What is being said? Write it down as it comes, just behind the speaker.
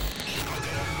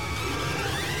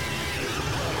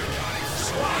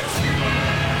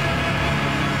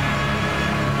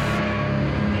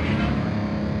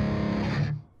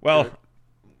Well,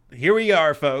 here we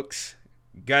are, folks.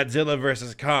 Godzilla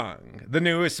vs. Kong, the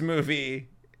newest movie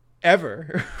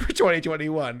ever for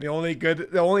 2021. The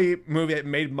only movie that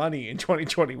made money in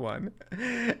 2021,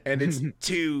 and it's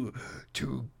two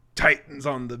titans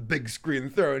on the big screen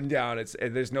throwing down.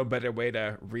 There's no better way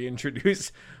to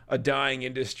reintroduce a dying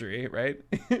industry, right?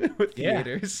 With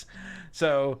theaters.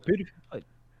 So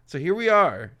here we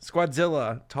are,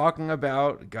 Squadzilla, talking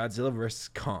about Godzilla vs.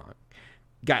 Kong.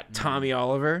 Got Tommy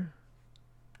Oliver.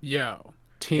 Yo,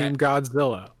 Team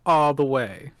Godzilla all the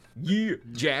way. Yeah,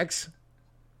 Jax.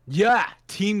 Yeah,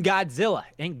 Team Godzilla.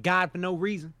 Ain't God for no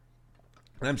reason.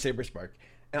 And I'm Saber Spark.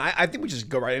 And I think we just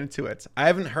go right into it. I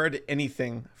haven't heard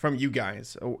anything from you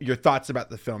guys, your thoughts about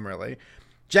the film, really.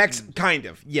 Jax, kind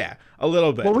of, yeah, a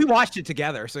little bit. Well, we watched it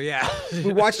together, so yeah.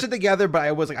 We watched it together, but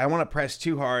I was like, I want to press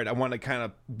too hard. I want to kind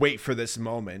of wait for this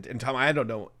moment. And Tom, I don't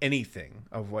know anything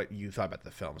of what you thought about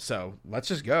the film, so let's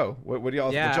just go. What do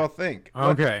y'all think?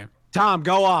 Okay. Tom,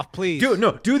 go off, please.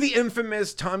 Do the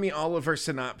infamous Tommy Oliver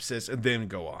synopsis and then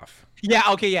go off. Yeah,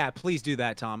 okay, yeah, please do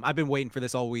that, Tom. I've been waiting for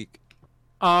this all week.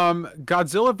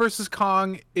 Godzilla vs.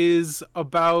 Kong is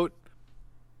about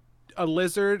a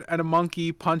lizard and a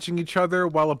monkey punching each other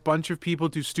while a bunch of people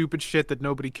do stupid shit that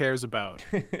nobody cares about.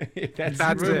 That's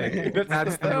it.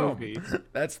 That's the movie.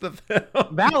 That's the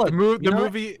film. Valid.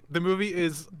 The movie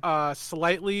is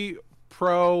slightly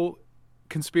pro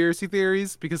conspiracy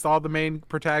theories because all the main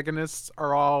protagonists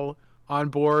are all on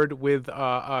board with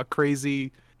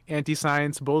crazy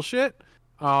anti-science bullshit.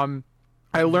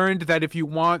 I learned that if you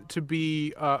want to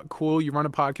be cool, you run a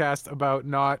podcast about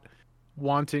not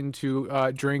wanting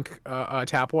to drink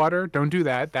tap water. Don't do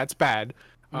that. That's bad.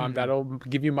 That'll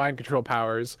give you mind control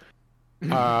powers.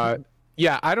 I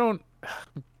don't.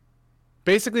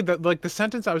 Basically, the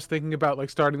sentence I was thinking about, like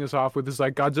starting this off with, is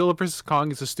like Godzilla vs.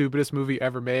 Kong is the stupidest movie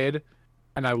ever made,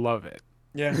 and I love it.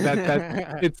 Yeah,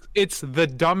 it's the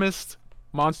dumbest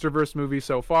MonsterVerse movie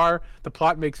so far. The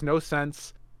plot makes no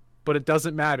sense, but it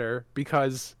doesn't matter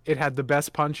because it had the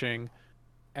best punching,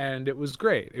 and it was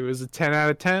great. It was a 10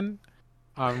 out of 10.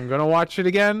 I'm gonna watch it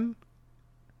again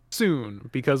soon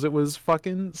because it was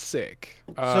fucking sick.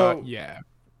 To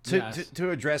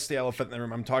address the elephant in the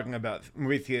room, I'm talking about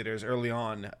movie theaters early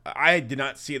on. I did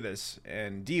not see this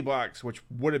in D-Box, which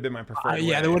would have been my preferred way.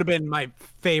 Yeah, that would have been my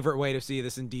favorite way to see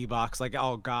this in D-Box. Like,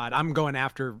 oh god, I'm going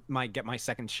after get my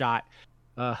second shot.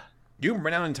 You can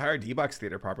rent out an entire D-Box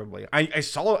theater, probably. I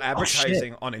saw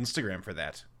advertising on Instagram for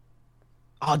that.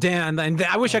 Oh, damn. And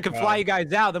I wish I could fly you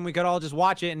guys out. Then we could all just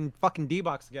watch it and fucking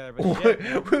D-Box together. But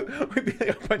We'd be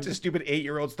like a bunch of stupid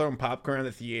 8-year-olds throwing popcorn in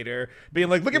the theater, being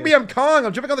like, look at me, I'm Kong.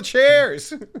 I'm jumping on the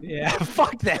chairs. Yeah,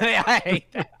 fuck that. I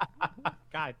hate that.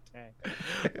 God dang.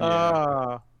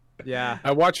 Yeah.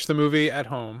 I watched the movie at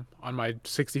home on my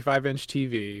 65-inch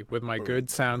TV with my good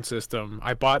sound system.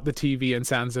 I bought the TV and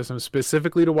sound system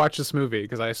specifically to watch this movie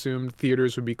because I assumed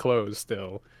theaters would be closed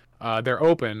still. They're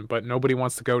open, but nobody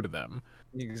wants to go to them.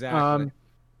 Exactly.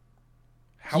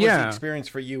 How was the experience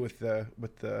for you with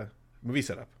the movie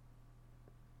setup?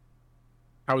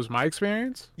 How was my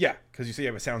experience? Yeah, because you say you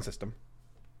have a sound system.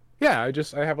 Yeah,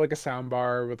 I have like a sound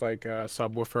bar with like a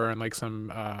subwoofer and like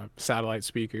some satellite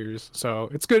speakers. So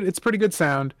it's good. It's pretty good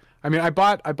sound. I mean, I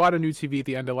bought a new TV at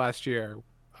the end of last year,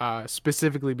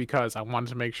 specifically because I wanted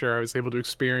to make sure I was able to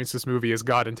experience this movie as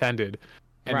God intended,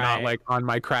 and not like on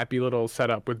my crappy little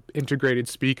setup with integrated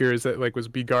speakers that like was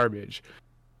garbage.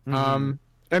 And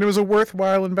it was a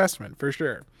worthwhile investment for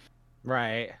sure.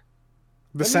 Right.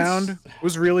 The sound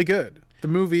was really good. The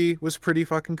movie was pretty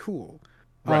fucking cool.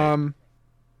 Right.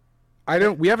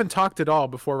 We haven't talked at all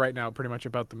before right now pretty much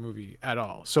about the movie at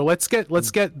all. So let's get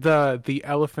the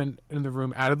elephant in the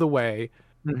room out of the way.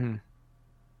 50%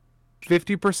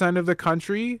 of the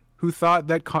country who thought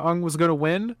that Kong was going to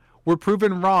win were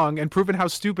proven wrong and proven how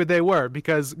stupid they were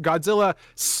because Godzilla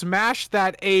smashed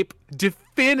that ape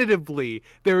definitively.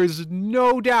 There is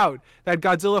no doubt that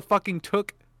Godzilla fucking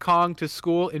took Kong to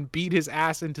school and beat his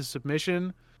ass into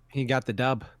submission. He got the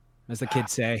dub, as the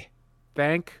kids say.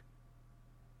 Thank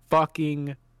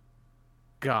fucking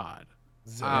God.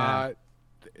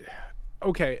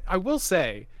 Okay, I will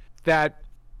say that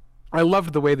I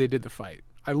loved the way they did the fight.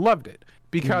 I loved it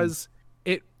because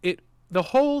it the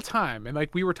whole time, and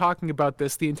like we were talking about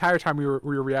this the entire time we were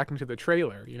reacting to the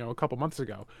trailer, a couple months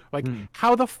ago. Like,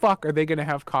 how the fuck are they going to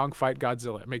have Kong fight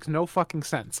Godzilla? It makes no fucking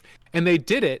sense. And they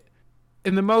did it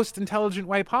in the most intelligent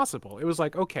way possible. It was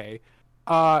like, okay,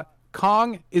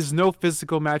 Kong is no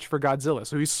physical match for Godzilla.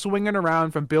 So he's swinging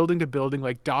around from building to building,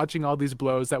 like dodging all these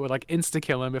blows that would like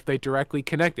insta-kill him if they directly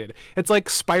connected. It's like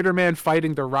Spider-Man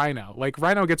fighting the Rhino. Like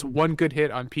Rhino gets one good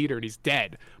hit on Peter and he's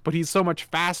dead, but he's so much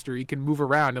faster he can move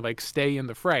around and like stay in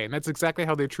the fray. And that's exactly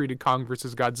how they treated Kong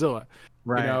versus Godzilla.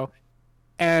 Right. You know?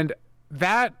 And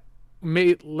that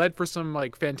led for some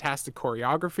like fantastic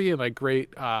choreography and like great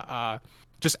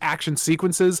just action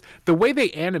sequences. The way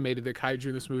they animated the kaiju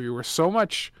in this movie were so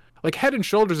much like head and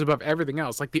shoulders above everything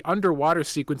else. Like the underwater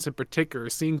sequence in particular,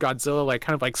 seeing Godzilla like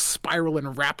kind of like spiral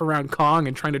and wrap around Kong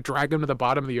and trying to drag him to the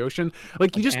bottom of the ocean.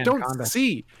 Like you just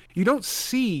you don't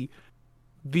see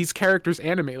these characters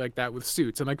animate like that with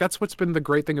suits. And like that's what's been the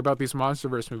great thing about these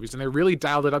MonsterVerse movies. And they really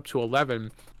dialed it up to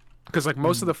 11. Because like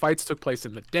most of the fights took place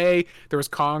in the day. There was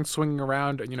Kong swinging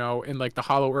around, you know, in like the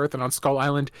Hollow Earth and on Skull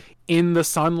Island in the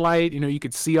sunlight. You know, you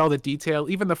could see all the detail.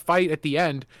 Even the fight at the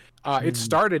end, it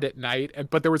started at night,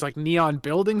 but there was like neon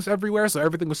buildings everywhere, so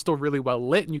everything was still really well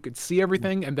lit and you could see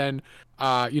everything. And then,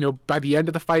 you know, by the end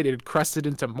of the fight, it had crested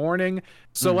into morning.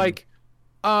 So like,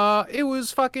 it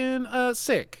was fucking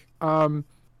sick.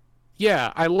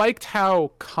 Yeah, I liked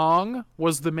how Kong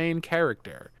was the main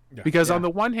character because on the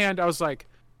one hand, I was like,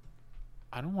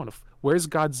 I don't want to. Where's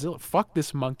Godzilla? Fuck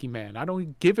this monkey man. I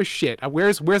don't give a shit.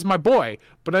 Where's my boy?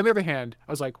 But on the other hand,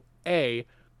 I was like, I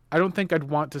don't think I'd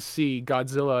want to see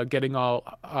Godzilla getting all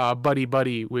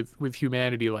buddy with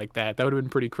humanity like that. That would have been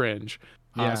pretty cringe.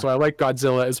 So I like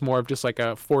Godzilla as more of just like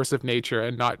a force of nature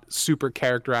and not super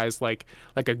characterized like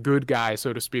a good guy,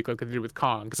 so to speak, like they did with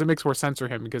Kong, because it makes more sense for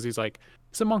him because he's a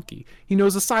monkey. He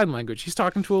knows a sign language. He's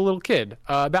talking to a little kid.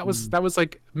 That was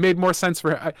like made more sense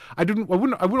for him. I wouldn't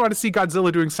want to see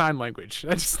Godzilla doing sign language.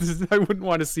 I wouldn't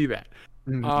want to see that.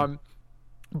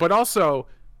 But also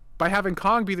by having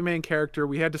Kong be the main character,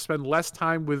 we had to spend less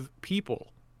time with people.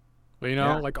 You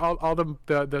know, like all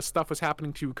the stuff was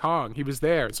happening to Kong. He was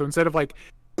there. So instead of like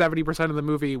 70% of the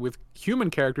movie with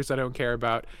human characters I don't care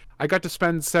about, I got to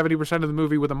spend 70% of the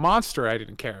movie with a monster I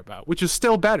didn't care about, which is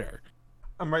still better.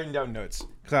 I'm writing down notes.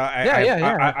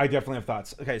 I definitely have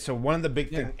thoughts. Okay, so one of the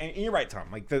big things, and you're right, Tom,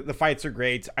 like the fights are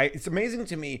great. It's amazing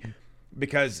to me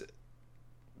because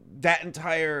that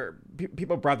entire,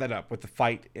 people brought that up with the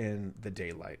fight in the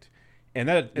daylight. And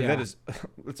that is,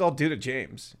 it's all due to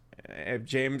James.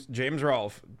 James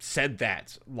Rolfe said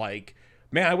that, like,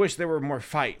 man, I wish there were more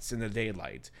fights in the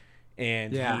daylight.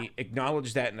 And he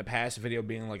acknowledged that in the past video,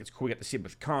 being like, it's cool we got to see it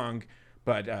with Kong,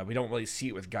 but we don't really see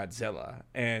it with Godzilla.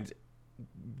 And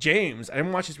James, I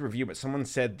didn't watch his review, but someone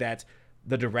said that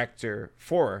the director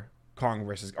for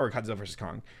Godzilla versus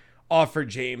Kong offered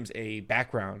James a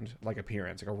background, like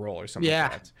appearance, like a role or something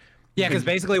like that. Yeah, because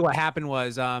basically what happened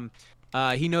was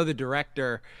he know the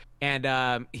director,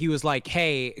 and he was like,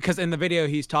 hey, because in the video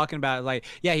he's talking about like,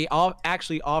 he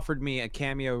actually offered me a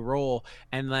cameo role,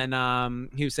 and then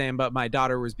he was saying, but my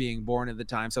daughter was being born at the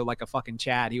time, so like a fucking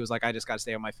Chad, he was like, I just got to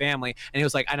stay with my family. And he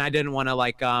was like, and I didn't want to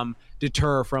like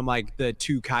deter from like the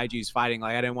two kaijus fighting,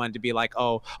 like I didn't want it to be like,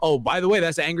 oh by the way,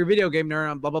 that's an angry video game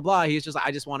nerd, blah blah blah. He's just like,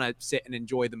 I just want to sit and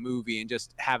enjoy the movie and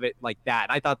just have it like that.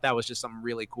 And I thought that was just something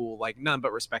really cool, like none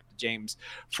but respect to James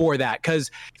for that,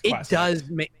 because it does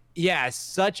make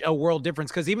such a world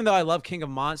difference. Because even though I love King of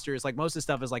Monsters, like most of the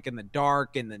stuff is like in the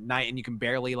dark, in the night, and you can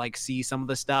barely like see some of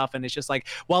the stuff, and it's just like,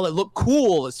 while it looked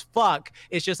cool as fuck,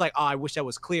 it's just like, oh, I wish that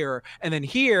was clearer. And then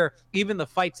here, even the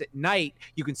fights at night,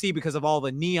 you can see because of all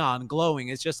the neon glowing,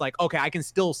 it's just like, okay, I can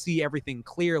still see everything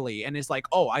clearly, and it's like,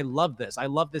 oh, I love this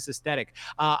aesthetic.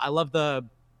 I love the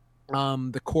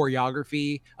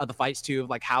choreography of the fights too, of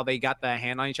like how they got the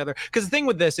hand on each other. Because the thing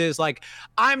with this is like,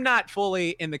 I'm not fully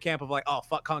in the camp of like, oh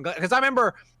fuck Kong, because I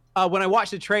remember when I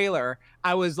watched the trailer,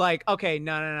 I was like, okay,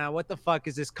 no, what the fuck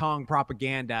is this Kong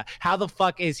propaganda? How the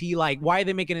fuck is he like, why are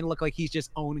they making it look like he's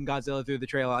just owning Godzilla through the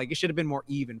trailer? Like, it should have been more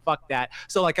even. Fuck that.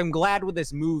 So like, I'm glad with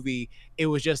this movie, it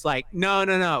was just like,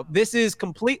 no, this is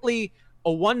completely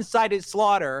a one-sided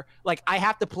slaughter. Like, I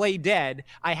have to play dead.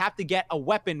 I have to get a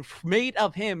weapon made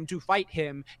of him to fight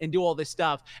him and do all this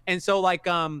stuff. And so like,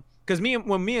 because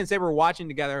when me and Saber were watching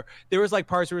together, there was like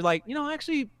parts where we were like, you know,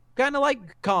 actually kind of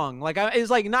like Kong. Like, it's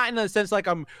like not in the sense like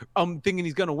I'm thinking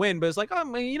he's gonna win, but it's like,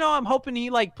 you know, I'm hoping he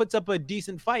like puts up a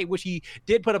decent fight, which he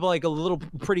did put up like a little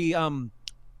pretty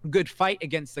good fight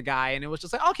against the guy. And it was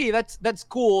just like, okay, that's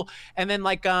cool. And then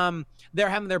like they're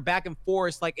having their back and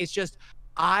forth. Like, it's just,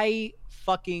 I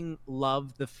fucking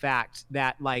love the fact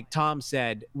that, like Tom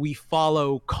said, we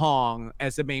follow Kong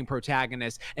as the main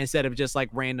protagonist instead of just like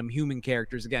random human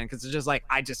characters again. Because it's just like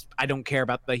I don't care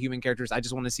about the human characters. I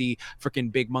just want to see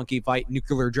freaking big monkey fight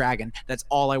nuclear dragon. That's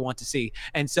all I want to see.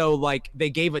 And so like they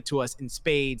gave it to us in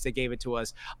spades. They gave it to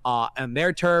us on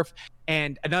their turf.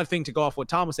 And another thing to go off what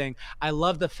Tom was saying, I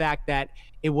love the fact that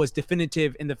it was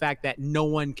definitive in the fact that no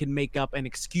one can make up an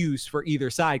excuse for either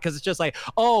side, because it's just like,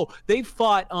 oh, they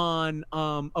fought on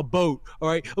a boat, all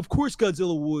right, of course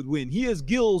Godzilla would win, he has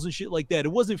gills and shit like that,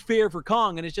 it wasn't fair for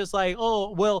Kong. And it's just like,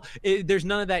 oh well, there's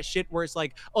none of that shit where it's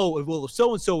like, oh well, if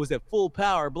so and so was at full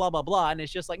power, blah blah blah. And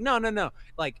it's just like, no,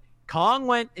 like Kong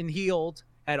went and healed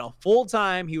at a full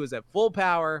time, he was at full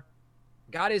power,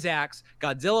 got his axe.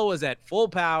 Godzilla was at full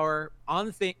power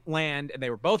on the land, and they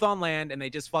were both on land, and they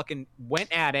just fucking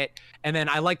went at it. And then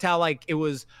I liked how like it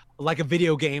was like a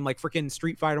video game, like freaking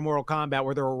Street Fighter, Mortal Kombat,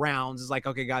 where there were rounds. It's like,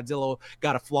 okay, Godzilla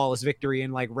got a flawless victory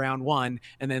in like round 1,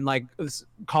 and then like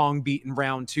Kong beat in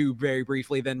round 2 very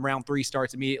briefly. Then round 3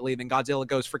 starts immediately. Then Godzilla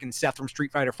goes freaking Seth from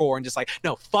Street Fighter 4 and just like,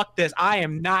 no, fuck this. I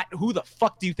am not. Who the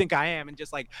fuck do you think I am? And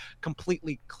just like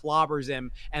completely clobbers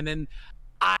him. And then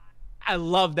I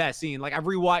love that scene. Like I've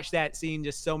rewatched that scene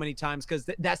just so many times because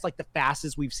that's like the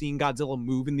fastest we've seen Godzilla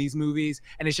move in these movies,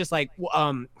 and it's just like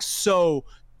so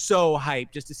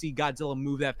hyped just to see Godzilla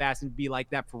move that fast and be like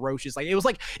that ferocious. Like it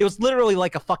was literally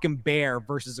like a fucking bear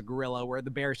versus a gorilla, where the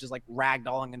bear is just like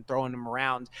ragdolling and throwing him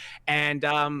around. And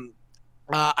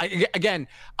I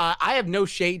have no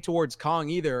shade towards Kong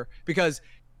either, because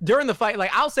during the fight,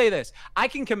 like I'll say this, I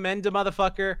can commend a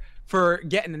motherfucker for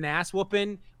getting an ass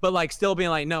whooping, but like still being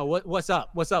like, no, what's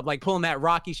up, like pulling that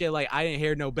Rocky shit, like I didn't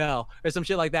hear no bell or some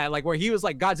shit like that, like where he was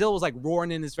like, Godzilla was like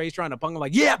roaring in his face trying to punk him,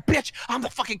 like, yeah bitch, I'm the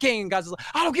fucking king, and Godzilla's like,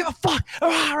 I don't give a fuck,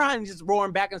 and just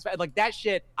roaring back in his face. Like that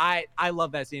shit, I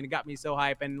love that scene. It got me so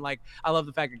hype. And like I love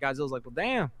the fact that Godzilla's like, well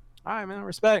damn, all right, man,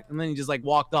 respect. And then he just like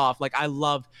walked off. Like I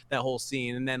love that whole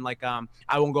scene. And then like I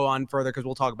won't go on further because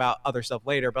we'll talk about other stuff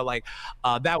later, but like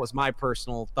that was my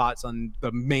personal thoughts on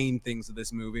the main things of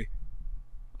this movie.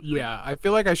 Yeah, I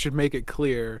feel like I should make it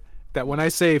clear that when I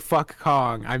say fuck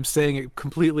Kong, I'm saying it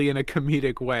completely in a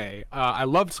comedic way. I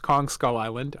loved Kong Skull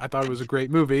Island. I thought it was a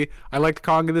great movie. I liked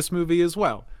Kong in this movie as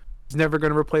well. He's never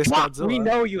going to replace Godzilla. We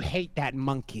know you hate that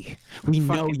monkey. We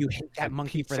know you hate that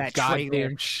monkey for that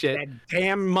goddamn shit. That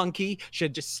damn monkey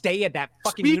should just stay at that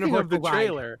fucking Speaking of the ride.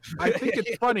 trailer, I think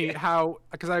it's funny how,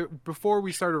 because before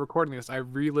we started recording this, I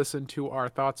re-listened to our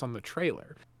thoughts on the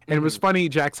trailer. And it was funny,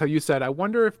 Jax, how you said, I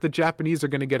wonder if the Japanese are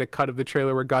going to get a cut of the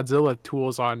trailer where Godzilla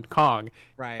tools on Kong.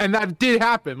 Right. And that did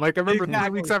happen. Like, I remember 3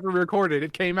 weeks after we recorded,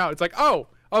 it came out. It's like, oh,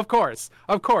 of course.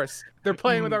 They're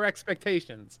playing with our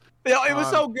expectations. Yeah, it was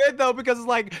so good, though, because it's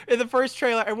like, in the first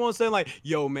trailer, everyone was saying, like,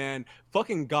 yo, man,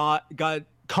 fucking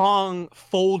Kong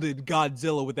folded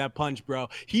Godzilla with that punch, bro.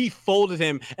 He folded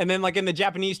him. And then, like, in the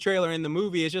Japanese trailer in the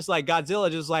movie, it's just like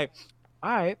Godzilla just like,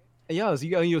 all right. Yo,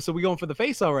 so we going for the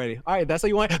face already? All right, that's how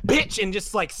you want it? Bitch, and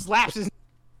just like slaps his.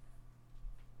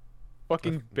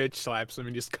 Fucking bitch slaps him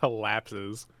and just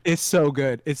collapses. It's so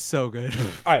good. It's so good.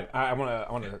 All right, I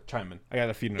want to chime in. I got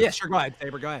a few notes. Yeah, sure. Go ahead,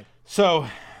 Saber. Go ahead. So,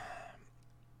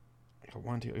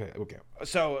 1, 2. Okay.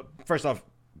 So first off,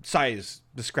 size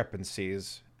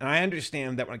discrepancies, and I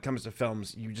understand that when it comes to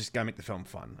films, you just gotta make the film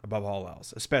fun above all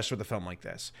else, especially with a film like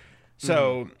this.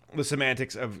 So the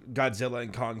semantics of Godzilla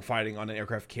and Kong fighting on an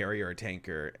aircraft carrier or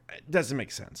tanker doesn't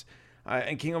make sense.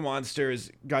 In King of Monsters,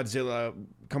 Godzilla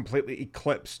completely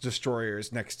eclipsed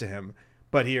destroyers next to him.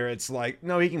 But here it's like,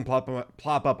 no, he can plop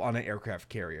up on an aircraft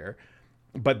carrier,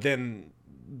 but then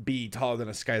be taller than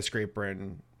a skyscraper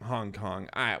in Hong Kong.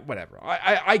 Whatever.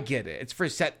 I get it. It's for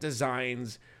set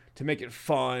designs, to make it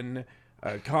fun.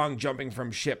 Kong jumping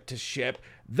from ship to ship.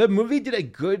 The movie did a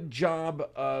good job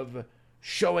of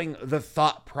showing the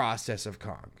thought process of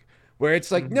Kong, where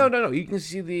it's like, no, you can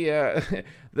see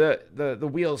the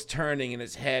wheels turning in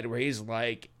his head, where he's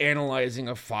like analyzing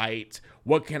a fight.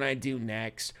 What can I do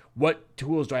next? What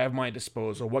tools do I have at my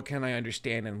disposal? What can I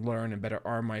understand and learn and better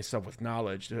arm myself with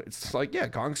knowledge? It's like, yeah,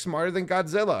 Kong's smarter than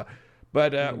Godzilla,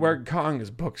 but where Kong is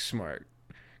book smart,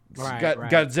 Right.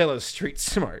 Godzilla's street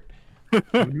smart.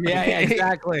 Yeah,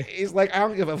 exactly. He's like, I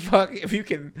don't give a fuck if you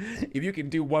can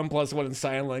do 1 + 1 in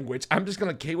sign language. I'm just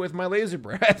gonna K with my laser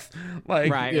breath. Like,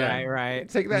 right.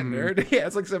 Take that, nerd. Yeah,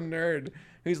 it's like some nerd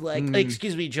who's like,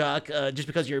 excuse me, Jock. Just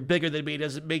because you're bigger than me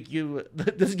doesn't give you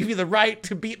the right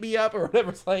to beat me up or whatever.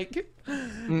 It's like,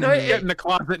 no, Get in the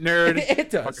closet, nerd. It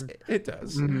does. It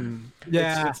does.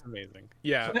 Yeah, it's amazing.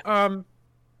 Yeah.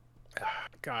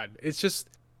 God, it's just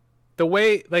the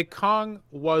way, like, Kong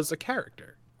was a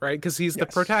character. right? Because he's the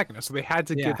Yes. protagonist, so they had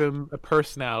to Yeah. give him a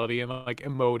personality and like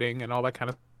emoting and all that kind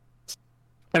of.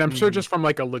 And I'm sure just from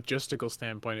like a logistical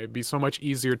standpoint, it'd be so much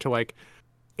easier to like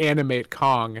animate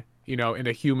Kong, you know, in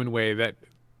a human way that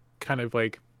kind of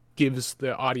like gives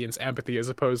the audience empathy as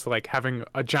opposed to like having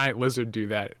a giant lizard do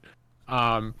that.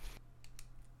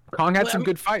 Kong had some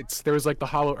good fights. There was like the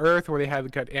Hollow Earth where they had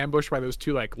got ambushed by those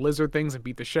two like lizard things and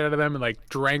beat the shit out of them and like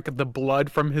drank the blood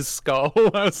from his skull.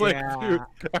 I was like, Yeah. dude,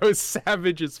 that was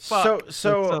savage as fuck.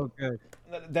 So good.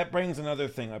 That brings another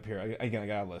thing up here. Again, I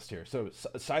got a list here. So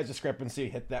size discrepancy,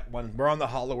 hit that one. We're on the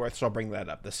Hollow Earth, so I'll bring that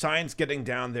up. The science getting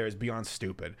down there is beyond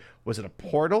stupid. Was it a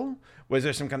portal? Was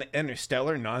there some kind of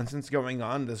interstellar nonsense going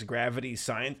on? This gravity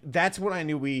science? That's when I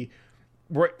knew we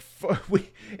were.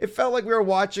 It felt like we were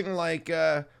watching like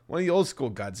one of the old school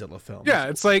Godzilla films. Yeah,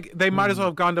 it's like they might as well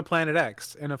have gone to Planet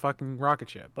X in a fucking rocket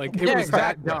ship. Like it Yeah, was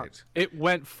that dumb. right. It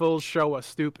went full Showa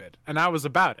stupid, and I was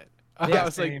about it. Yeah,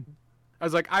 I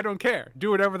was like, I don't care.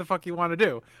 Do whatever the fuck you want to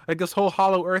do. Like this whole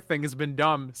Hollow Earth thing has been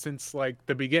dumb since like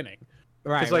the beginning.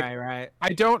 Right, like, right.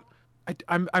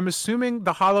 I'm assuming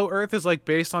the Hollow Earth is like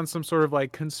based on some sort of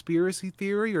like conspiracy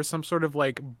theory or some sort of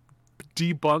like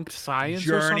debunked science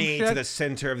or some Journey shit. to the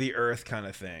center of the Earth kind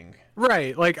of thing.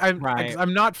 Right. Like Right.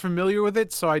 I'm not familiar with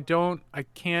it, so I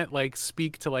can't like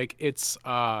speak to like its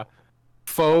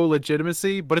faux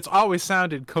legitimacy, but it's always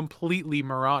sounded completely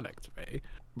moronic to me.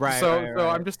 Right. So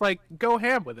right. I'm just like, go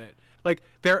ham with it. Like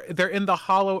they're in the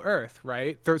Hollow Earth,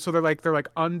 right? They're like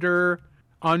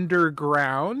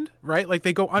underground, right? Like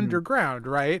they go underground,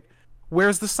 right?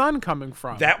 Where's the sun coming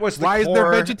from? That was the Why is there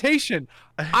core- vegetation?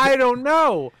 I don't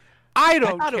know. I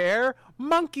don't thought it- care.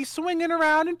 Monkey swinging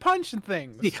around and punching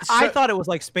things. See, I thought it was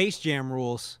like Space Jam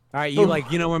rules. All right, you like,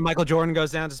 you know, when Michael Jordan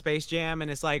goes down to Space Jam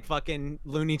and it's like fucking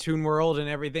Looney Tune World and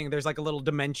everything. There's like a little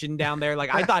dimension down there.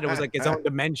 Like I thought it was like its own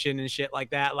dimension and shit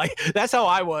like that. Like that's how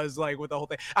I was like with the whole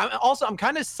thing. I'm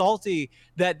kind of salty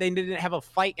that they didn't have a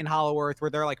fight in Hollow Earth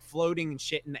where they're like floating and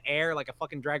shit in the air like a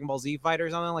fucking Dragon Ball Z fight or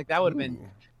something. Like that would have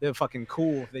been fucking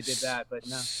cool if they did that. But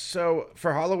no. So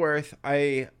for Hollow Earth,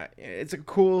 it's a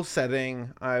cool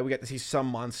setting. We got to see some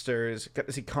monsters. Got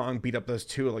to see Kong beat up those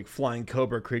two like flying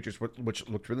cobra creatures, which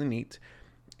looked really neat,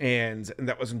 and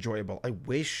that was enjoyable. I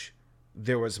wish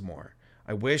there was more.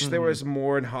 I wish there was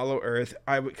more in Hollow Earth.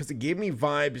 Because it gave me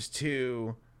vibes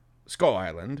to Skull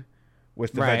Island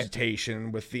with the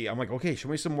vegetation, with the. I'm like, okay, show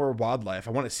me some more wildlife.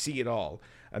 I want to see it all.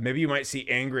 Maybe you might see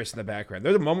Anguirus in the background.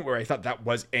 There's a moment where I thought that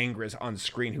was Anguirus on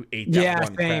screen who ate that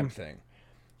one same. crab thing.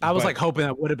 I was But- like hoping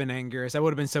that would have been Anguirus. That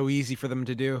would have been so easy for them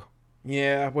to do.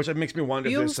 Yeah, which makes me wonder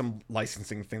if there's Feels- some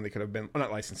licensing thing that could have been, well,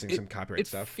 not licensing, some copyright It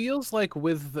stuff. feels like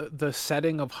with the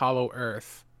setting of Hollow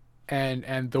Earth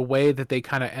and the way that they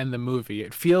kind of end the movie,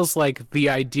 it feels like the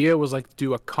idea was like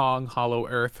do a Kong Hollow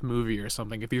Earth movie or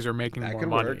something if these are making That more could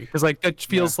money. work. Because like it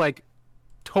feels like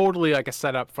totally like a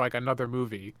setup for like another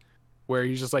movie where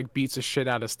he just like beats the shit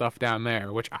out of stuff down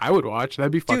there, which I would watch.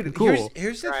 That'd be fucking Dude, cool.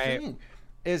 here's the Right. thing,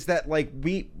 is that like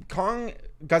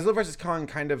Godzilla vs. Kong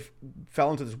kind of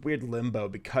fell into this weird limbo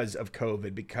because of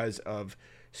COVID, because of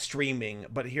streaming.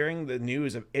 But hearing the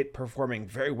news of it performing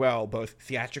very well, both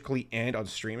theatrically and on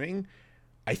streaming,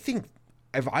 I think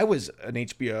if I was an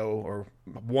HBO or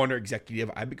Warner executive,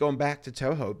 I'd be going back to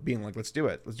Toho, being like, let's do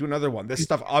it. Let's do another one. This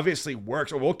stuff obviously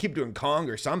works, or we'll keep doing Kong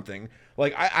or something.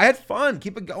 Like, I had fun.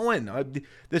 Keep it going.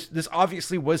 This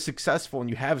obviously was successful, and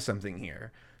you have something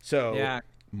here. So, Yeah,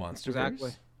 Monsterverse.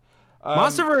 exactly. Um,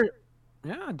 Monsterverse.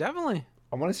 Yeah, definitely.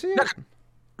 I want to see it.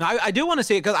 I do want to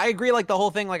see it because I agree. Like the whole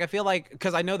thing, like I feel like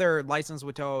because I know their license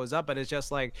with Toho is up, but it's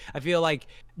just like I feel like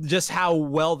just how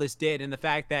well this did, and the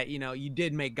fact that you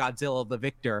did make Godzilla the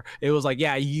victor. It was like,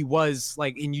 yeah, he was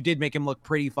like, and you did make him look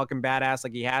pretty fucking badass,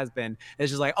 like he has been.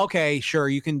 It's just like, okay, sure,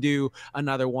 you can do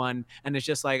another one, and it's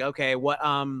just like, okay, what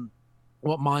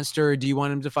monster do you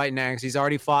want him to fight next? He's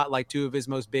already fought like two of his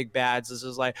most big bads. This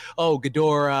is like, oh,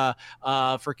 Ghidorah,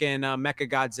 freaking Mecha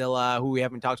Godzilla, who we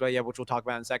haven't talked about yet, which we'll talk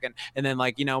about in a second. And then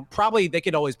like, probably they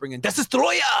could always bring in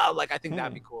Destroya. Like, I think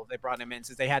that'd be cool if they brought him in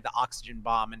since they had the oxygen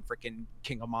bomb and freaking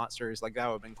King of Monsters. Like that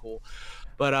would have been cool.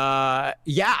 But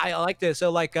yeah, I like this. So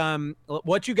like,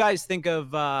 what you guys think of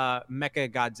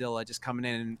Mecha Godzilla just coming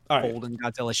in and All right. folding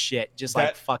Godzilla shit, just That-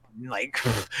 like fucking like,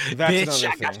 That's bitch, another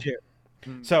I got thing. you.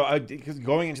 So, because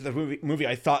going into the movie,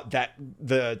 I thought that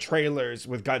the trailers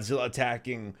with Godzilla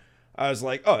attacking, I was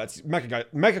like, oh, that's Mecha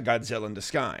Godzilla in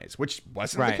disguise, which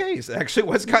wasn't Right. the case. It actually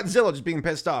was Godzilla just being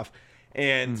pissed off,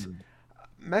 and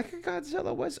Mecha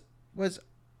Godzilla was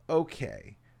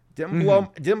okay.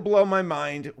 Didn't blow my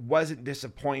mind. Wasn't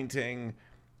disappointing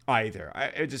either.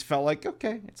 It just felt like,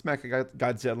 okay, it's Mecha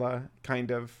Godzilla kind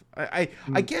of. I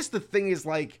guess the thing is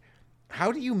like,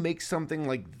 how do you make something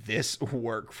like this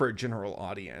work for a general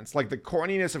audience? Like the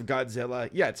corniness of Godzilla,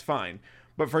 yeah, it's fine.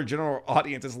 But for a general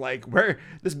audience, it's like, where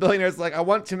this billionaire's like, I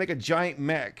want to make a giant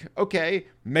mech. Okay,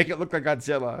 make it look like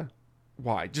Godzilla.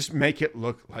 Why? Just make it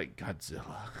look like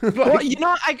Godzilla. Like, Well, you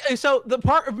know, so the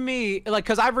part of me, like,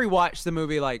 because I've rewatched the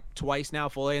movie like twice now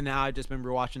fully, and now I've just been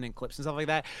rewatching it in clips and stuff like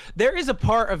that. There is a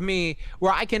part of me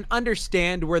where I can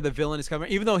understand where the villain is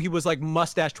coming, even though he was like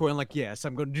mustache twirling, like, yes,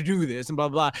 I'm going to do this and blah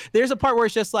blah. There's a part where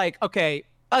it's just like, okay,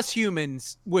 us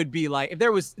humans would be like, if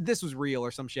this was real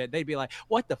or some shit, they'd be like,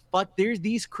 what the fuck? There's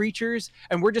these creatures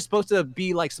and we're just supposed to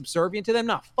be like subservient to them?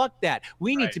 No, fuck that.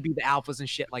 We need to be the alphas and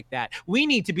shit like that. We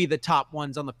need to be the top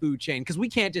ones on the food chain because we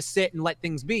can't just sit and let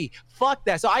things be. Fuck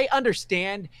that. So I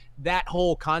understand that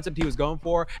whole concept he was going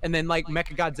for. And then like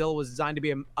Mechagodzilla was designed to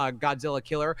be a Godzilla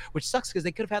killer, which sucks because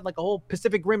they could have had like a whole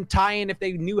Pacific Rim tie-in if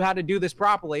they knew how to do this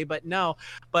properly, but no.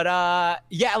 But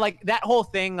yeah, like that whole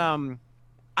thing,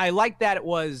 I like that it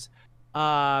was,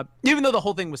 even though the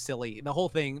whole thing was silly, the whole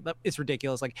thing, it's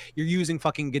ridiculous. Like, you're using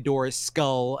fucking Ghidorah's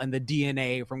skull and the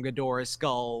DNA from Ghidorah's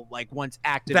skull, like, once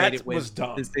activated. That was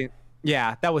dumb. This thing.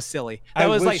 Yeah, that was silly. I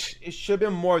wish like, it should have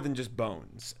been more than just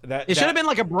bones. It should have been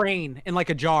like a brain in like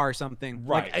a jar or something.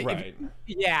 Right, like, right.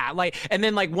 Yeah, like, and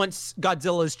then like once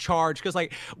Godzilla's charged, because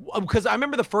I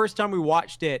remember the first time we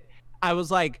watched it, I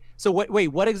was like, so wait,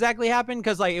 what exactly happened?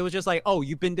 Because like it was just like, oh,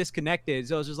 you've been disconnected.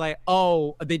 So it was just like,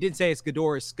 oh, they did say it's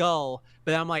Ghidorah's skull,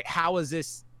 but I'm like, how is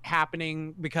this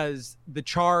happening? Because the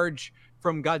charge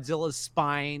from Godzilla's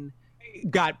spine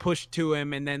got pushed to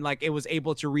him, and then like it was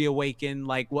able to reawaken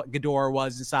like what Ghidorah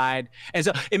was inside. And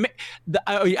so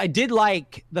I did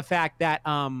like the fact that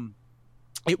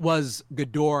it was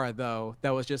Ghidorah though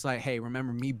that was just like, hey,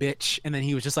 remember me, bitch? And then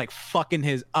he was just like fucking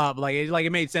his up, like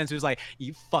it made sense. It was like,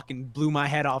 you fucking blew my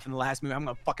head off in the last movie, I'm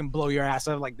gonna fucking blow your ass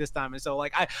up like this time. And so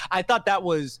like I thought that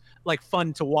was like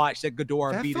fun to watch, that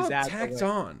Ghidorah beat his ass.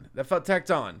 That felt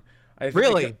tacked on. I think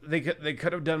really they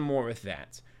could have done more with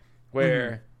that,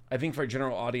 where I think for a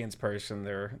general audience person,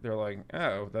 they're like,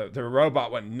 oh, the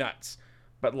robot went nuts,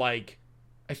 but like,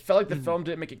 I felt like the film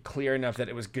didn't make it clear enough that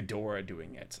it was Ghidorah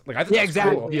doing it. Like, I thought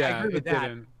exactly. Cool. Yeah, I agree with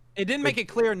that. It didn't make it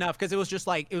clear enough because it was just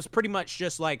like, it was pretty much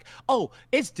just like, oh,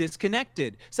 it's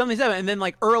disconnected. Something's happening. And then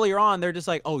like earlier on, they're just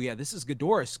like, oh yeah, this is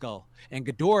Ghidorah's skull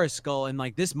and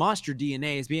like this monster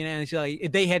DNA is being, and like,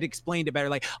 if they had explained it better,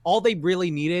 like all they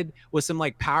really needed was some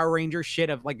like Power Ranger shit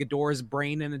of like Ghidorah's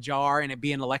brain in a jar and it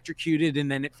being electrocuted and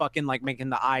then it fucking like making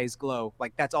the eyes glow.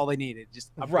 Like that's all they needed.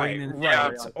 Just a brain in a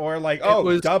jar. Or like,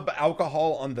 dub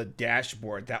alcohol on the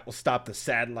dashboard that will stop the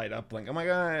satellite uplink. Oh my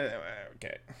god.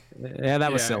 Okay. Yeah,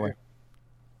 that was silly.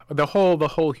 The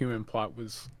whole human plot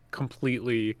was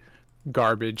completely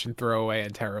garbage and throwaway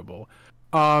and terrible.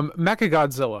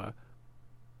 Mechagodzilla.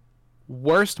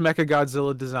 Worst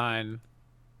Mechagodzilla design.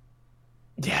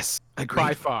 Yes,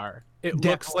 by far. It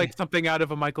looks like something out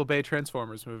of a Michael Bay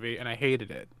Transformers movie, and I hated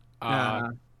it.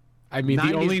 I mean,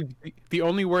 90s... the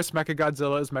only worst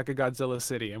Mechagodzilla is Mechagodzilla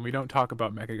City, and we don't talk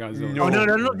about Mechagodzilla. No,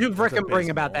 you freaking bring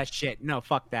about that shit. No,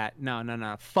 fuck that.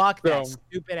 No. Fuck that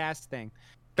stupid ass thing.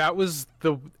 That was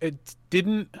it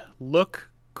didn't look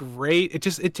great.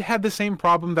 It had the same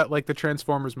problem that like the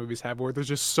Transformers movies have, where there's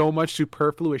just so much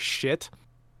superfluous shit.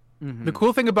 The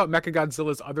cool thing about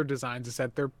Mechagodzilla's other designs is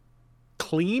that they're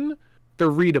clean, they're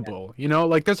readable. You know,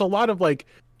 like there's a lot of like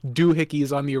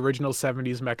doohickeys on the original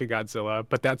 70s Mechagodzilla,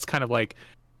 but that's kind of like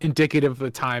indicative of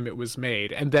the time it was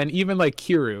made. And then even like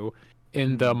Kiru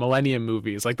in the Millennium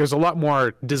movies, like there's a lot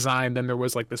more design than there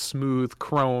was like the smooth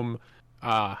chrome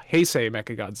Heisei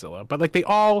Mechagodzilla. But like they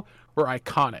all were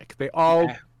iconic. They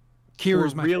all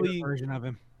Kiru's my favorite version of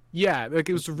him. Yeah, like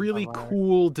it was really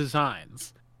cool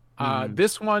designs.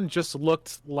 This one just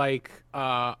looked like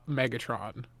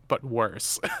Megatron, but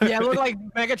worse. Yeah, it looked like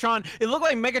Megatron. It looked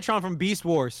like Megatron from Beast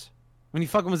Wars when he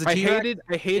fucking was a T-Rex.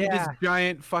 I hated his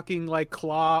giant fucking like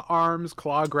claw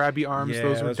grabby arms. Yeah,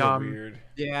 those were dumb. Weird.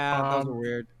 Yeah, those were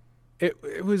weird.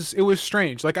 It was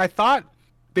strange. Like I thought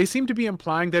they seemed to be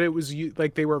implying that it was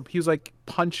like he was like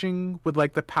punching with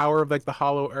like the power of like the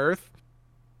Hollow Earth.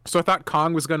 So I thought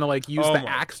Kong was gonna like use the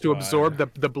axe to absorb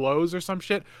the blows or some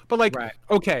shit. But like,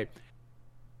 okay,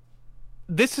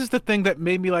 this is the thing that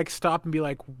made me like stop and be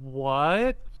like,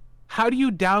 what? How do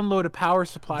you download a power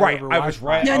supply? Right, I was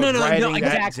right. No,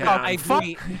 exactly. I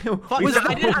agree.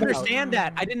 I didn't understand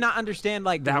that. I did not understand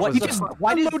like that. What was just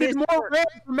why downloaded more RAM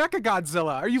for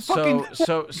Mechagodzilla? Are you fucking?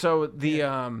 So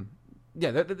the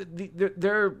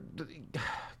they're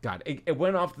God, it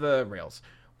went off the rails.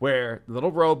 Where the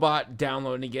little robot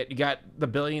downloading it, you got the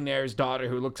billionaire's daughter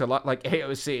who looks a lot like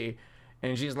AOC,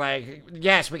 And she's like,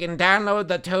 yes, we can download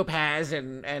the Topaz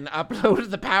and upload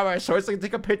the power source. Like,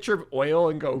 take a picture of oil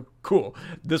and go, cool,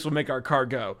 this will make our car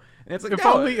go. And it's like,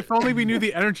 if only we knew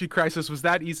the energy crisis was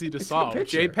that easy to solve.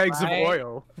 JPEGs of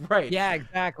oil. Right. Yeah,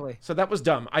 exactly. So that was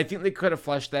dumb. I think they could have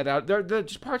fleshed that out. There are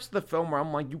just parts of the film where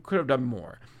I'm like, you could have done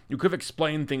more. You could have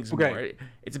explained things more.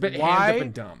 It's a bit hands up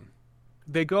and dumb.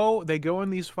 They go in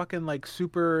these fucking like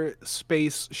super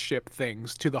spaceship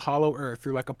things to the Hollow Earth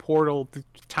through like a portal through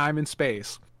time and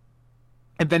space.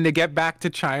 And then they get back to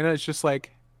China. It's just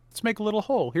like, let's make a little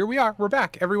hole. Here we are. We're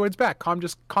back. Everyone's back. Kong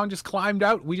just climbed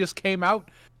out. We just came out.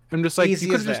 I'm just like, Easy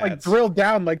you could as have just like that. drilled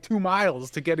down like 2 miles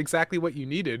to get exactly what you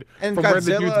needed And from where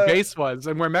the dude's Godzilla- base was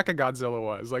and where Mechagodzilla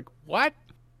was. Like, what?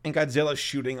 And Godzilla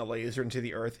shooting a laser into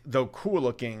the earth, though cool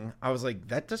looking, I was like,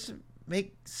 that doesn't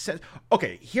make sense.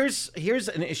 Okay, here's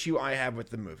an issue I have with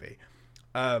the movie.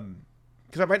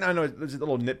 Because right now I know there's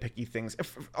little nitpicky things.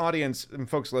 If audience and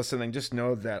folks listening, just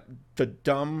know that the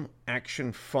dumb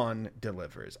action fun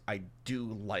delivers. I do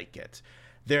like it.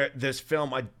 This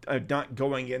film, I'm not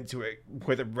going into it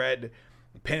with a red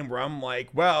pin where I'm like,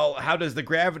 well, how does the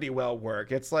gravity well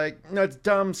work? It's like, no, it's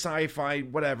dumb sci-fi,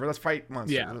 whatever. Let's fight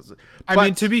monsters. Yeah. But, I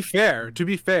mean, to be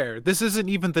fair, this isn't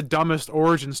even the dumbest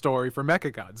origin story for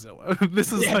Mechagodzilla.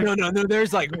 This is Yeah, like, no.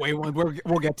 There's like way one.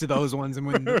 We'll get to those ones in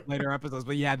later episodes.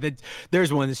 But yeah,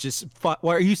 there's one that's just fuck.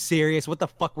 What, are you serious? What the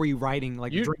fuck were you writing?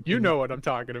 Like you drinking? know what I'm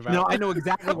talking about. No, I know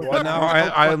exactly. What well, now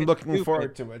I'm looking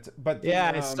forward to it. But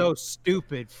Yeah, it's so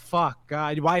stupid. Fuck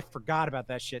God, I forgot about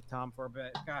that shit, Tom, for a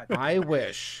bit. God. I wish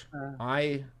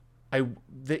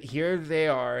here they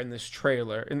are in this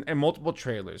trailer and multiple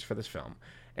trailers for this film,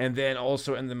 and then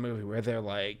also in the movie where they're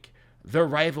like, the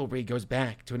rivalry goes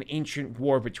back to an ancient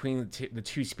war between the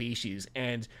two species,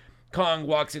 and Kong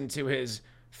walks into his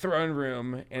throne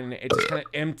room and it's kind of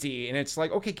empty, and it's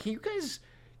like, okay, can you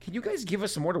guys give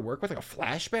us some more to work with, like a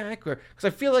flashback, or because I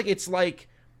feel like it's like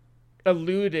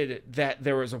alluded that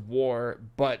there was a war,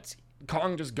 but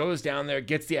Kong just goes down there,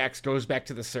 gets the axe, goes back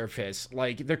to the surface.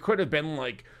 Like, there could have been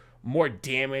like more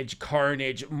damage,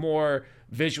 carnage, more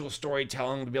visual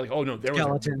storytelling to be like, oh no, there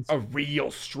was a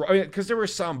real struggle. Because there were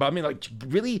some, but I mean, like,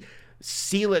 really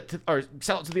sell it to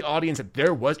the audience that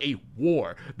there was a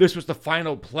war. This was the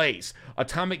final place.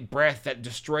 Atomic breath that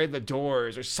destroyed the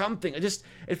doors or something.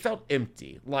 It felt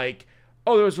empty. Like,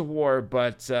 oh, there was a war,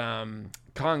 but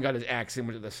Kong got his axe and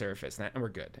went to the surface, and we're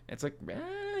good. It's like,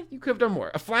 you could have done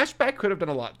more. A flashback could have done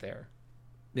a lot there.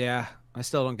 Yeah, I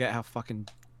still don't get how fucking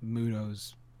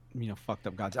Muto's, fucked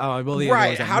up gods. Oh, I believe.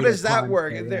 Right? How does that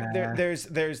work? Yeah. There's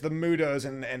the Mutos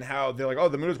and how they're like, oh,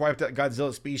 the Mutos wiped out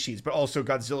Godzilla species, but also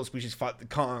Godzilla species fought the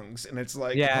Kongs, and it's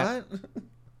like, what?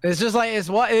 It's just like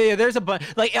there's a bunch.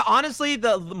 Like, honestly,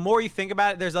 the more you think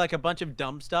about it, there's like a bunch of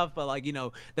dumb stuff, but like,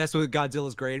 that's what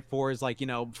Godzilla's great for, is like,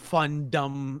 fun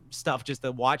dumb stuff just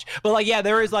to watch. But like, yeah,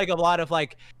 there is like a lot of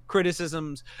like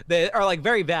criticisms that are like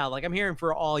very valid. Like, I'm hearing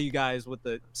for all you guys with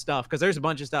the stuff, because there's a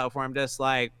bunch of stuff where I'm just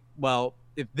like, well,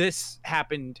 if this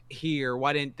happened here,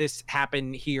 why didn't this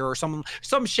happen here, or some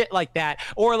shit like that,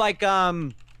 or like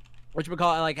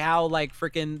whatchamacallit, like how like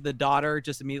freaking the daughter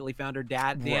just immediately found her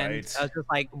dad at the end. I was just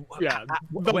like, yeah,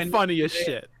 the funniest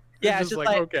shit. Yeah, it's just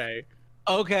like okay.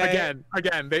 Again,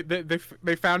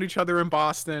 they found each other in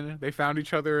Boston. They found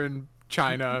each other in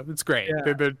China. It's great.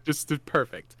 Yeah. They're just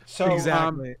perfect. So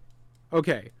exactly.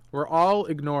 Okay, we're all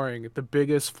ignoring the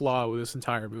biggest flaw with this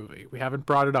entire movie. We haven't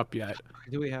brought it up yet,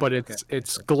 Do we have? but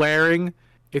it's glaring.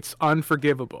 It's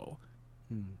unforgivable.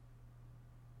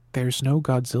 There's no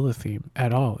Godzilla theme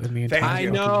at all in the entire Thank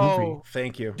you. movie.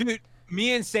 Thank you. Dude,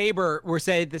 me and Saber were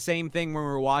saying the same thing when we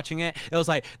were watching it. It was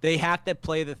like they have to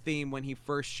play the theme when he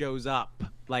first shows up,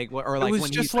 like or like it was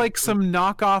when just he's like some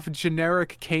knockoff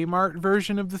generic Kmart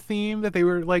version of the theme that they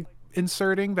were like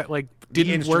inserting that like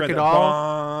didn't work at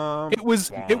all. It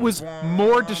was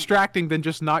more distracting than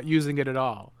just not using it at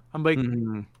all. I'm like,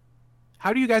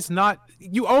 how do you guys not?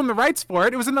 You own the rights for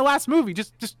it. It was in the last movie.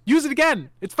 Just use it again.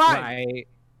 It's fine. Right.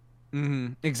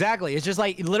 Exactly. It's just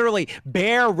like literally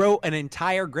Bear wrote an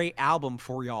entire great album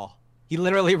for y'all. He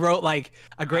literally wrote like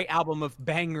a great album of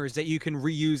bangers that you can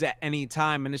reuse at any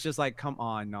time, and it's just like, come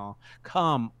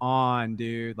on,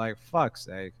 dude, like fuck's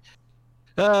sake.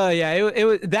 Yeah, it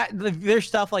was that there's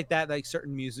stuff like that, like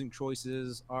certain music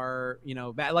choices are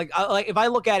bad. Like if I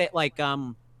look at it like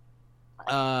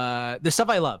The stuff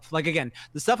I love, like, again,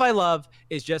 the stuff I love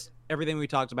is just everything we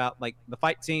talked about, like the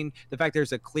fight scene, the fact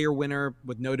there's a clear winner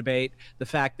with no debate, the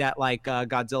fact that like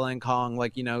Godzilla and Kong,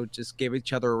 like, you know, just gave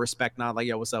each other a respect nod, like,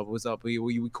 yo, what's up,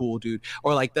 we cool, dude,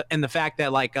 or like the fact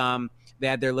that like they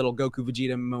had their little Goku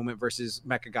Vegeta moment versus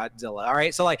Mechagodzilla. All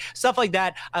right, so like stuff like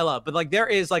that I love, but like there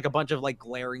is like a bunch of like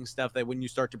glaring stuff that when you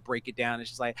start to break it down, it's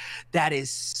just like that is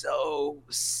so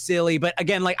silly. But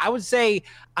again, like I would say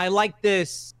I like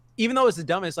this. Even though it's the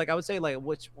dumbest, like I would say, like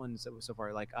which ones so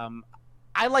far? Like,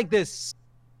 I like this.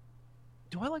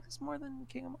 Do I like this more than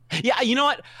King of Monsters? Yeah, you know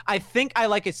what? I think I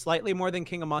like it slightly more than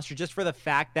King of Monsters, just for the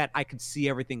fact that I could see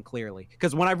everything clearly.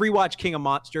 Because when I rewatched King of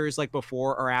Monsters, like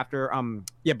before or after,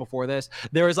 before this,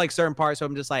 there was like certain parts where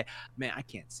I'm just like, man, I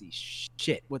can't see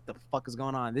shit. What the fuck is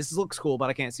going on? This looks cool, but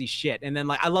I can't see shit. And then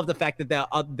like I love the fact that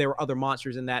there were other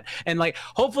monsters in that, and like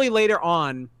hopefully later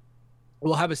on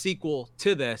we'll have a sequel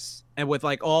to this, and with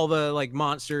like all the like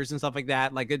monsters and stuff like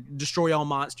that, like destroy all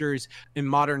monsters in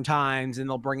modern times, and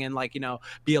they'll bring in like, you know,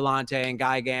 Biollante and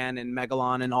Gigan and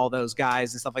Megalon and all those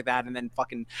guys and stuff like that, and then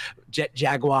fucking Jet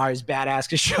Jaguar's badass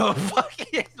could show up,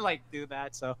 fucking like do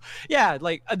that. So yeah,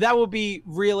 like that would be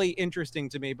really interesting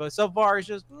to me. But so far it's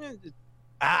just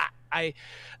I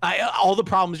all the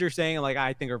problems you're saying, like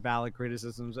I think are valid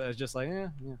criticisms. It's just like yeah.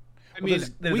 I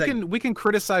mean, we can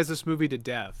criticize this movie to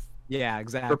death. Yeah,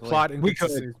 exactly. For plot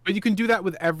inconsistencies, but you can do that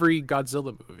with every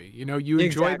Godzilla movie. You know, you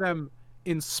enjoy them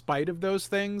in spite of those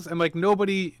things, and like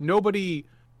nobody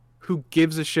who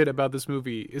gives a shit about this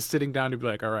movie is sitting down to be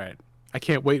like, all right, I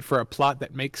can't wait for a plot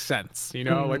that makes sense. You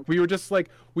know, like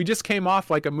we just came off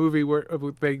like a movie where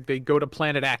they go to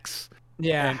Planet X.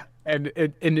 Yeah. And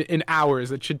in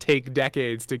hours, it should take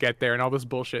decades to get there, and all this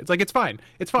bullshit. It's like it's fine.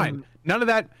 None of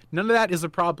that is a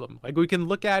problem. Like we can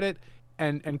look at it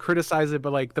and criticize it,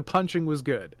 but like the punching was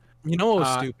good. You know what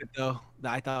was stupid though?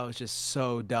 That I thought was just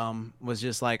so dumb. Was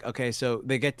just like, okay, so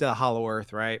they get to Hollow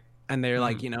Earth, right? And they're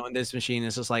like, you know, in this machine,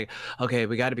 it's just like, okay,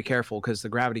 we got to be careful because the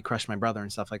gravity crushed my brother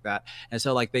and stuff like that. And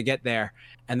so like they get there,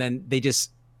 and then they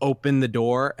just open the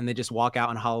door and they just walk out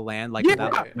in Hollow Land like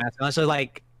without like, mask on. So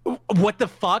like, what the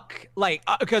fuck? Like,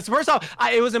 because first off,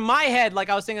 it was in my head, like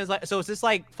I was thinking, like, so is this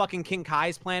like fucking King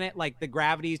Kai's planet? Like the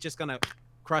gravity is just gonna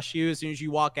crush you as soon as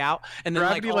you walk out, and then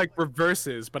gravity like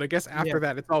reverses, but I guess after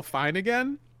that it's all fine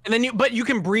again. And then you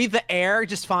can breathe the air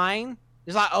just fine.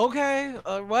 It's like, okay,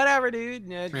 whatever, dude.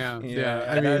 Yeah. I mean,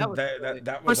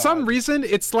 that for some reason,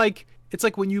 it's like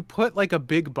when you put like a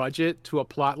big budget to a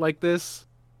plot like this,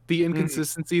 the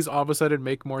inconsistencies all of a sudden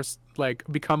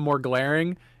become more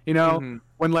glaring. You know,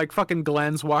 when like fucking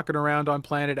Glenn's walking around on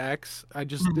Planet X,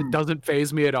 it doesn't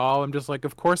faze me at all. I'm just like,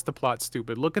 of course the plot's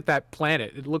stupid. Look at that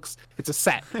planet. It's a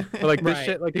set. But, like this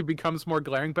shit, like it becomes more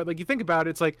glaring. But like you think about it,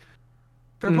 it's like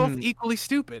they're both equally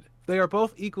stupid. They are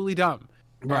both equally dumb.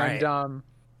 Right. And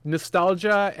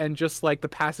nostalgia and just like the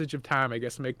passage of time, I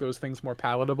guess, make those things more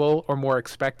palatable or more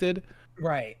expected.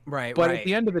 Right. But at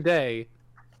the end of the day,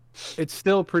 it's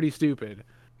still pretty stupid.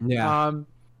 Yeah.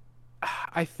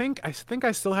 I think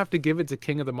I still have to give it to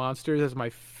King of the Monsters as my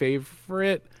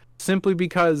favorite, simply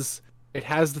because it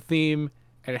has the theme,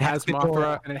 and it has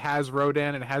Mothra, and it has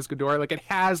Rodan, and it has Ghidorah. Like it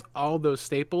has all those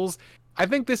staples. I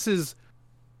think this is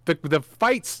the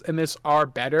fights in this are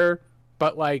better,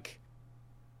 but like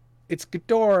it's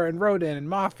Ghidorah and Rodan and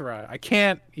Mothra. I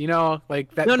can't, like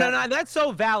that. No. That's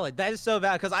so valid. That is so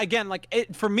valid because again,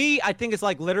 like for me, I think it's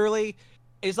like literally.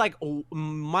 It's like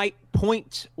my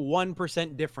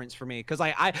 0.1% difference for me because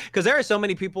because there are so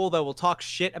many people that will talk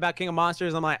shit about King of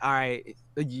Monsters. I'm like, all right,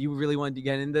 you really want to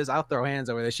get into this? I'll throw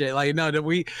hands over this shit. Like, no,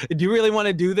 do you really want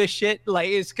to do this shit? Like,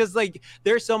 it's because like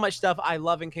there's so much stuff I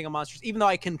love in King of Monsters, even though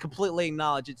I can completely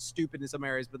acknowledge it's stupid in some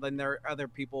areas. But then there are other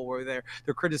people where their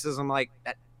criticism like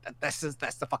that. That's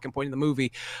the fucking point of the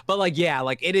movie. But like, yeah,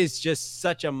 like it is just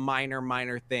such a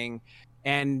minor thing.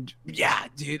 And yeah,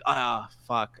 dude,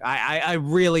 fuck. I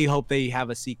really hope they have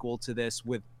a sequel to this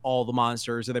with all the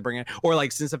monsters that they bring in, or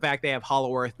like since the fact they have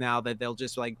Hollow Earth now, that they'll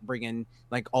just like bring in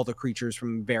like all the creatures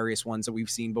from various ones that we've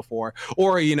seen before,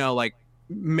 or like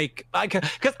make like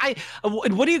because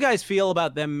what do you guys feel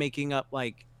about them making up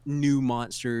like new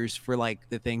monsters for like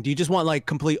the thing? Do you just want like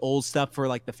complete old stuff for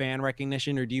like the fan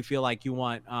recognition, or do you feel like you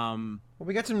want well,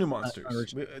 we got some new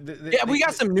monsters. We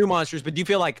got some new monsters, but do you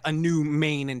feel like a new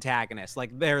main antagonist?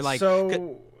 Like they're like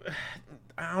so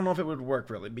I don't know if it would work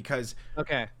really because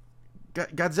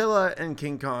Godzilla and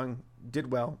King Kong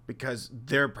did well because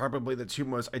they're probably the two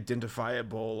most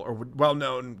identifiable or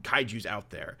well-known kaijus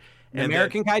out there. And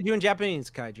American kaiju and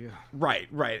Japanese kaiju. Right.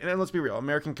 And then let's be real,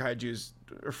 American kaijus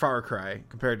are far cry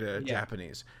compared to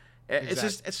Japanese.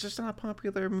 It's just not a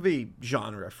popular movie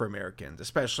genre for Americans,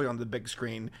 especially on the big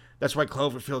screen. That's why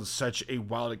Cloverfield is such a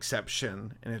wild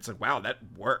exception, and it's like, wow, that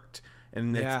worked.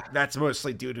 And that's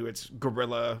mostly due to its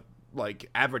guerrilla like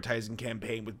advertising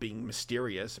campaign with being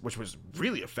mysterious, which was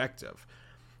really effective.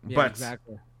 Yeah, but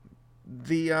exactly.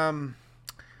 The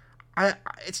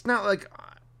it's not like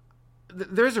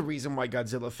there's a reason why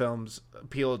Godzilla films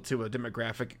appeal to a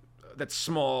demographic that's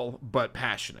small but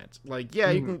passionate. Like,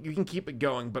 yeah, you can keep it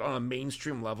going, but on a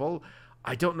mainstream level,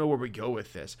 I don't know where we go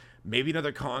with this. Maybe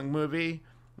another Kong movie,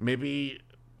 maybe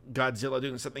Godzilla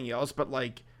doing something else, but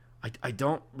like I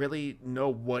don't really know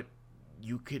what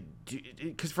you could do,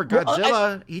 because for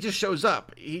Godzilla, he just shows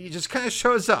up. He just kind of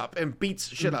shows up and beats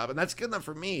shit up, and that's good enough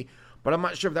for me. But I'm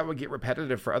not sure if that would get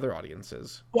repetitive for other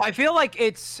audiences. Well, I feel like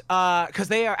it's because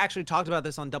they are actually talked about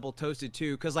this on Double Toasted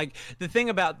too. Because like the thing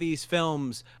about these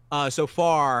films so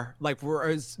far, like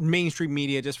for mainstream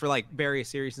media, just for like various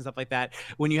series and stuff like that,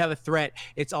 when you have a threat,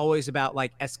 it's always about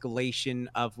like escalation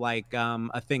of like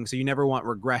a thing. So you never want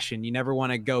regression. You never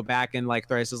want to go back and like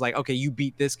threats is like, okay, you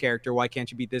beat this character, why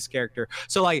can't you beat this character?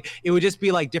 So like it would just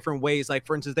be like different ways. Like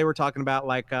for instance, they were talking about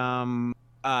like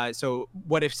so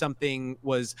what if something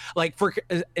was like, for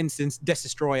instance,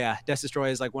 Destroyer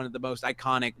is like one of the most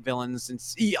iconic villains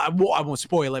since I won't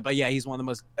spoil it, but yeah, he's one of the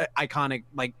most iconic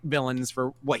like villains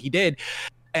for what he did.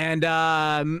 And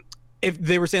if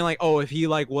they were saying like, oh, if he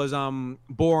like was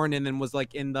born and then was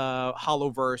like in the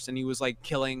Hollowverse and he was like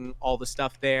killing all the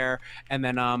stuff there, and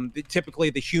then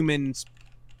typically the humans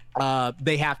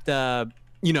they have to,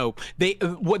 you know, they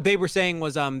what they were saying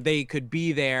was they could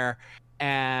be there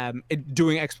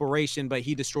doing exploration, but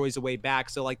he destroys the way back.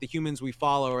 So like the humans we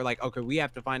follow are like, okay, we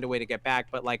have to find a way to get back,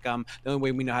 but like the only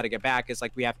way we know how to get back is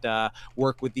like we have to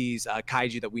work with these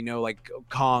kaiju that we know, like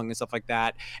Kong and stuff like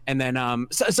that. And then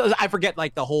so I forget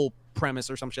like the whole premise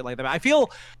or some shit like that. But I feel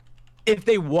if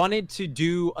they wanted to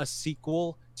do a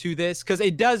sequel to this, because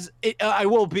I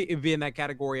will be in that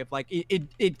category of like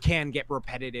it can get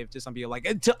repetitive to some people.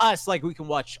 Like to us, like we can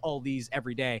watch all these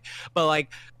every day, but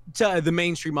like to the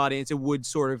mainstream audience, it would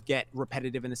sort of get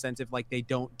repetitive in the sense of like they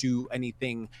don't do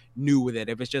anything new with it.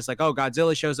 If it's just like, oh,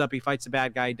 Godzilla shows up, he fights the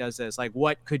bad guy, he does this, like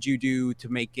what could you do to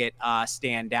make it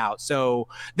stand out? So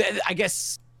I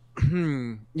guess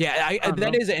yeah,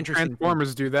 that is an interesting Transformers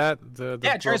thing. do that. The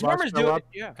Transformers do it.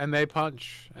 Yeah, and they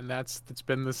punch, and it's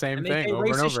been the same thing say over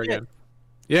and over racist again.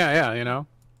 Yeah, you know.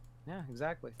 Yeah,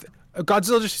 exactly.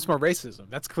 Godzilla just uses more racism.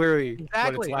 That's clearly what it's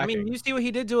Exactly. I lacking. mean, you see what he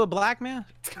did to a black man?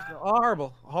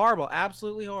 Horrible,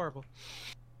 absolutely horrible.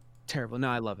 Terrible. No,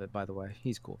 I love it. By the way,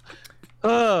 he's cool.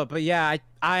 But yeah,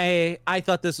 I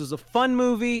thought this was a fun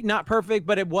movie. Not perfect,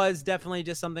 but it was definitely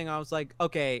just something I was like,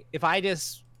 okay, if I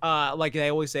just like they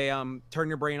always say, turn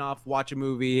your brain off, watch a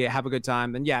movie, have a good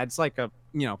time, then yeah, it's like a,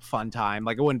 you know, fun time.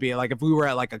 Like it wouldn't be like if we were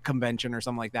at like a convention or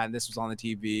something like that and this was on the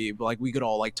TV, but like we could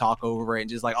all like talk over it and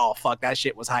just like, oh fuck, that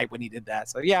shit was hype when he did that.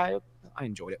 So yeah, I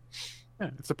enjoyed it.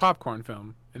 Yeah, it's a popcorn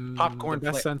film in the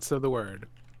best sense of the word.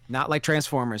 Not like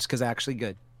Transformers, because actually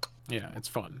good. Yeah, it's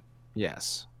fun.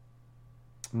 Yes.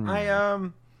 I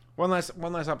one last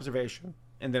observation,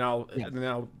 and then I'll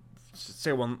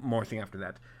say one more thing after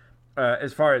that.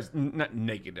 As far as not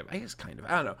negative, I guess kind of. I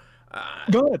don't know.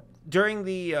 Go ahead. During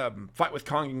the fight with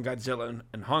Kong and Godzilla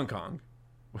in Hong Kong,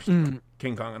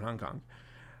 King Kong in Hong Kong,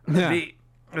 the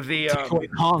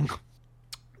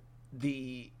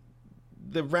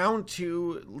round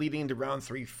 2 leading to round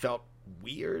 3 felt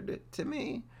weird to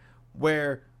me,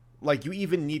 where like you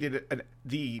even needed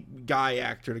the guy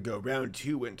actor to go round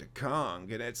 2 into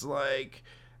Kong, and it's like.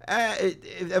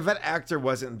 If that actor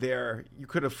wasn't there, you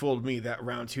could have fooled me that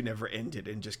round 2 never ended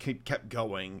and just kept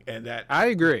going. And that I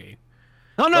agree.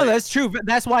 No, that's true. But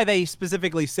that's why they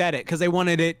specifically said it, because they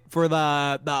wanted it for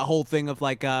the whole thing of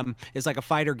like it's like a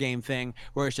fighter game thing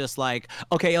where it's just like,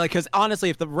 okay, like, because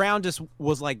honestly, if the round just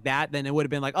was like that, then it would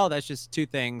have been like, oh, that's just 2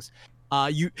 things.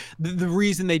 The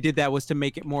reason they did that was to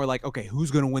make it more like, okay, who's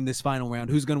gonna win this final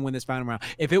round? Who's gonna win this final round?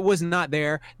 If it was not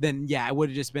there, then yeah, it would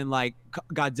have just been like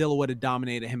Godzilla would have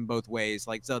dominated him both ways.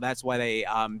 Like, so that's why they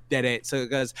did it. So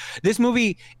because this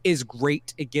movie is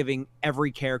great at giving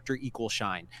every character equal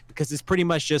shine, because it's pretty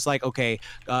much just like, okay,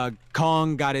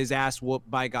 Kong got his ass whooped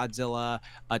by Godzilla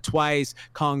twice.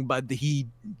 Kong, but he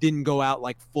didn't go out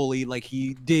like fully, like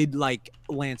he did like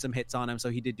land some hits on him, so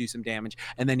he did do some damage,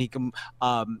 and then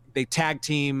they tag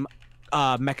team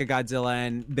Mechagodzilla,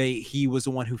 and he was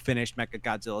the one who finished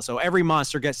Mechagodzilla. So every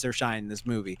monster gets their shine in this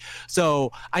movie.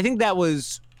 So I think that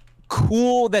was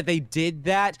cool that they did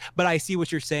that, but I see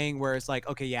what you're saying where it's like,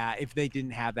 okay, yeah, if they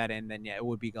didn't have that in, then yeah, it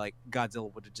would be like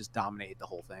Godzilla would have just dominated the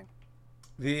whole thing.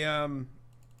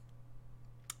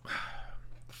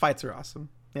 Fights are awesome.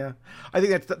 Yeah, I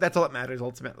think that's all that matters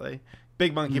ultimately.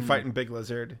 Big monkey fighting big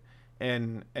lizard,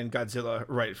 and Godzilla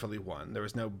rightfully won. There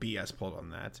was no BS pulled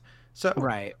on that. So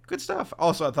Right. good stuff.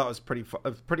 Also, I thought it was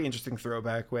a pretty interesting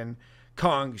throwback when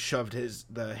Kong shoved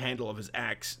the handle of his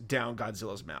axe down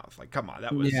Godzilla's mouth. Like, come on,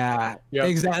 that was Yeah. Yep.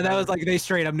 Exactly. That was like they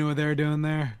straight up knew what they were doing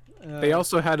there. They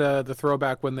also had the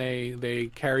throwback when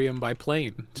they carry him by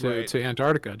plane Right. to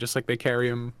Antarctica, just like they carry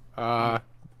him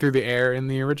through the air in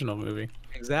the original movie.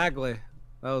 Exactly.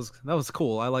 That was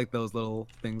cool. I like those little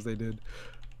things they did.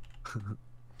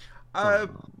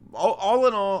 all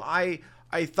in all, I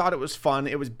thought it was fun.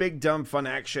 It was big, dumb, fun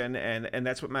action, and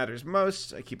that's what matters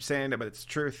most. I keep saying it, but it's the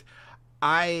truth.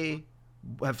 I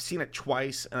have seen it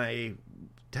twice, and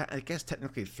I guess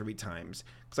technically 3 times,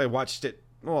 because I watched it.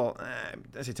 Well,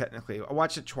 I say technically, I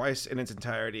watched it twice in its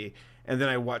entirety, and then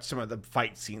I watched some of the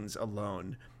fight scenes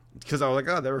alone, because I was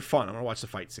like, oh, they were fun. I'm gonna watch the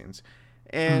fight scenes,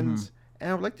 and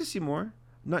I would like to see more.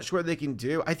 I'm not sure what they can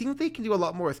do. I think they can do a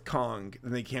lot more with Kong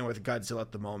than they can with Godzilla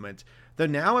at the moment. Though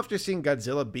now, after seeing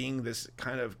Godzilla being this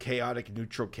kind of chaotic,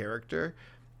 neutral character,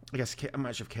 I guess I'm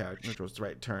not sure if chaotic neutral is the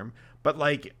right term, but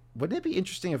like, wouldn't it be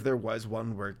interesting if there was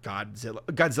one where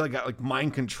Godzilla got like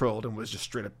mind controlled and was just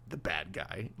straight up the bad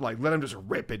guy? Like, let him just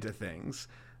rip into things.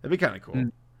 That'd be kind of cool.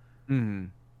 Mm-hmm.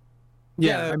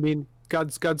 Yeah, I mean,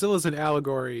 Godzilla's an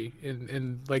allegory,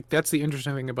 in like that's the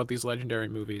interesting thing about these legendary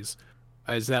movies,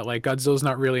 is that like Godzilla's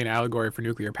not really an allegory for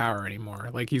nuclear power anymore.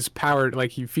 Like he's powered,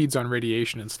 like he feeds on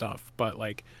radiation and stuff, but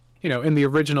like, you know, in the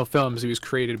original films, he was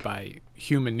created by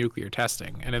human nuclear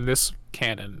testing, and in this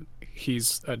canon,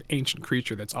 he's an ancient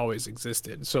creature that's always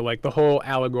existed. So like the whole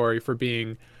allegory for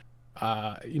being,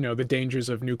 you know, the dangers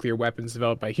of nuclear weapons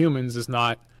developed by humans is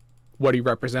not what he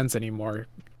represents anymore,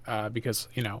 because,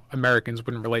 you know, Americans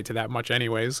wouldn't relate to that much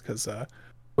anyways, because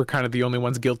we're kind of the only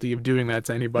ones guilty of doing that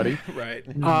to anybody. Right.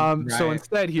 So Right.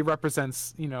 instead, he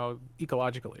represents, you know,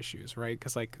 ecological issues, right?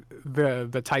 Because like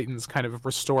the Titans kind of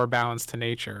restore balance to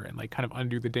nature and like kind of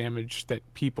undo the damage that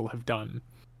people have done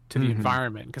to the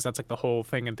environment, because that's like the whole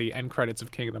thing at the end credits of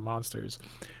King of the Monsters.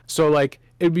 So like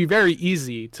it'd be very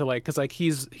easy to like, because like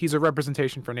he's a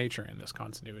representation for nature in this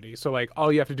continuity. So like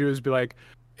all you have to do is be like,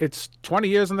 it's 20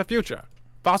 years in the future.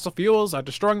 Fossil fuels are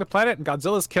destroying the planet and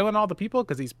Godzilla's killing all the people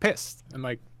because he's pissed. And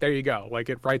like, there you go. Like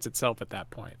it writes itself at that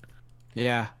point.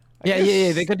 Yeah. I Yeah.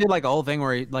 guess- They could do like a whole thing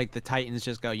where like the Titans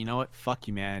just go, you know what? Fuck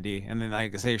humanity. And then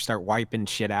like they start wiping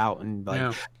shit out and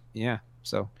like, yeah.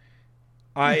 So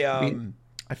I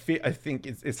think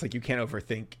it's like you can't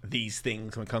overthink these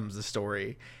things when it comes to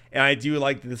story, and I do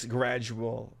like this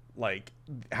gradual, like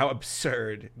how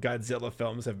absurd Godzilla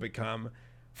films have become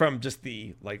from just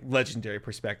the like legendary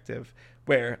perspective,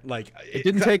 where like It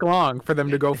didn't take long for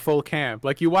them to go full camp.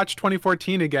 Like you watch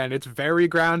 2014 again, it's very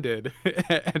grounded.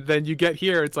 And then you get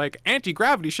here, it's like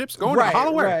anti-gravity ships going to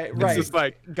Hollow Earth. right. It's just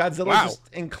like, Godzilla's wow.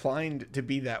 just inclined to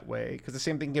be that way, because the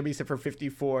same thing can be said for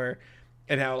 54,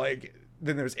 and how like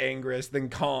then there's Anguirus,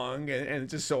 then Kong, and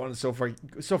just so on and so forth.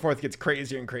 So forth gets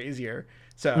crazier and crazier.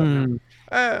 So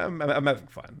I'm having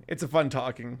fun. It's a fun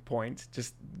talking point.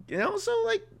 Just, you know, so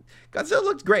like Godzilla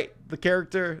looked great. The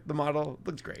character, the model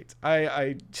looked great.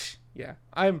 Yeah,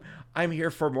 I'm here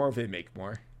for more if they make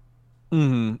more.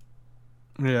 yeah.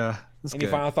 That's Any good.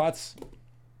 final thoughts?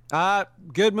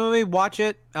 Good movie. Watch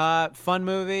it. Fun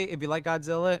movie. If you like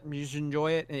Godzilla, you should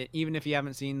enjoy it. Even if you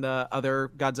haven't seen the other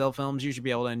Godzilla films, you should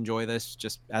be able to enjoy this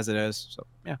just as it is. So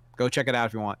yeah, go check it out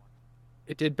if you want.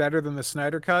 it did better than the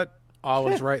Snyder Cut. All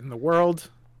is right in the world.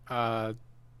 All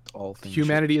things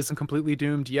Humanity isn't completely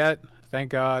doomed yet.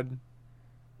 Thank God.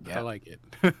 Yeah. I like it.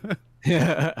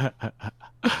 Yeah.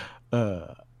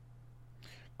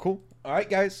 Cool. All right,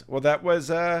 guys. Well, that was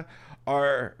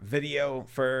our video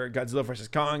for Godzilla vs.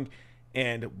 Kong,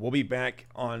 and we'll be back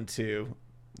on to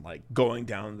like going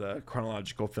down the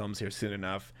chronological films here soon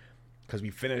enough, because we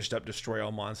finished up Destroy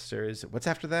All Monsters. What's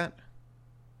after that?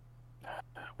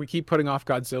 We keep putting off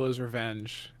Godzilla's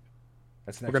Revenge.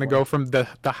 That's We're gonna go from the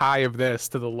high of this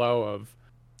to the low of.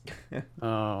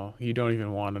 Oh, you don't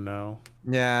even want to know.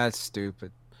 Yeah, it's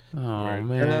stupid. Oh Right.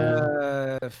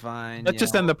 man. Fine. Let's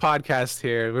just end the podcast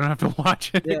here. We don't have to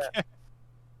watch it. Yeah. again.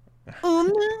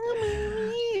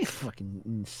 Oh, no.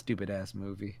 Fucking stupid ass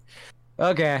movie.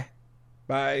 Okay.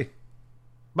 Bye.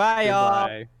 Bye, y'all.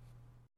 Goodbye.